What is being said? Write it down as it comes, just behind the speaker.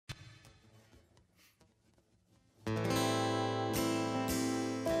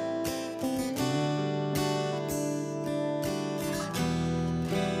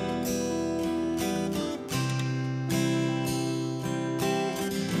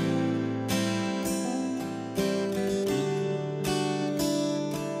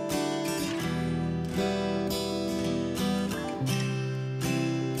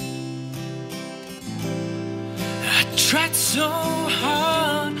so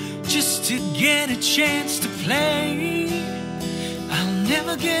hard just to get a chance to play. I'll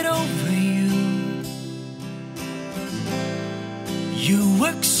never get over you. You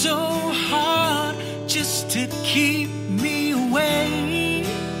work so hard just to keep me away.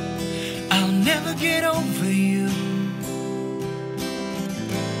 I'll never get over you.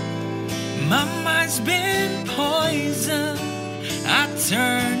 My mind's been poisoned, I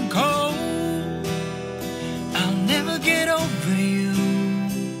turn cold. I'll never get over you.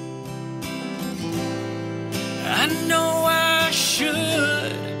 I know I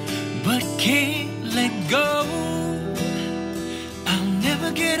should, but can't let go. I'll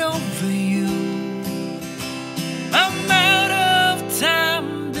never get over you. I'm out of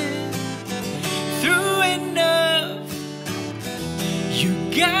time, been through enough. You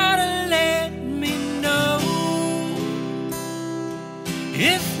gotta let me know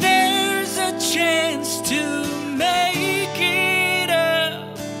if there's a chance to make it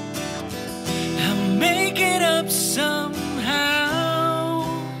up. I'll make it up somehow.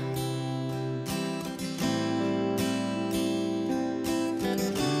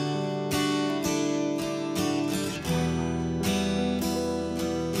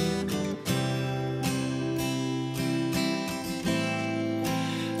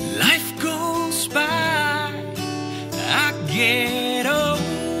 Life goes by, I get old,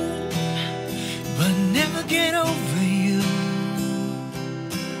 but never get over you.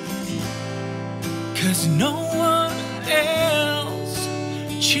 'Cause no one else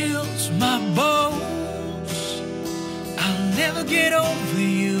chills my bones. I'll never get over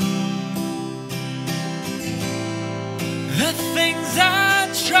you. The things I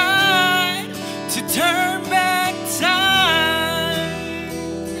tried to turn back time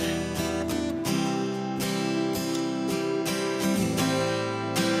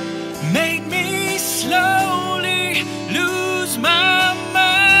made me slowly lose my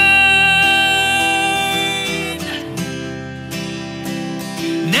mind.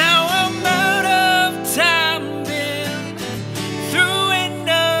 Now I'm out of time, been through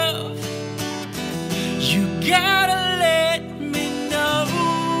enough. You gotta let me know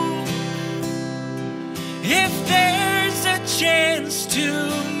if there's a chance to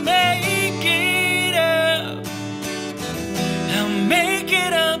make it up. I'll make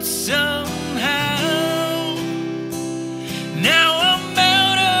it up somehow. Now I'm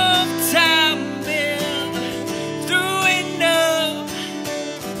out of time, been through enough.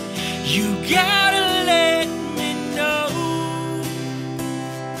 You gotta let me know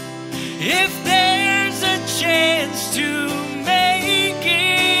if there's a chance to make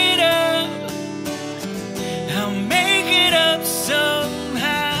it up. I'll make it up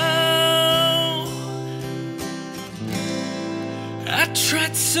somehow. I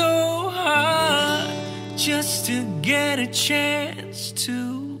tried so hard just to get a chance to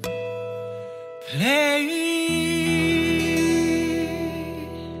play.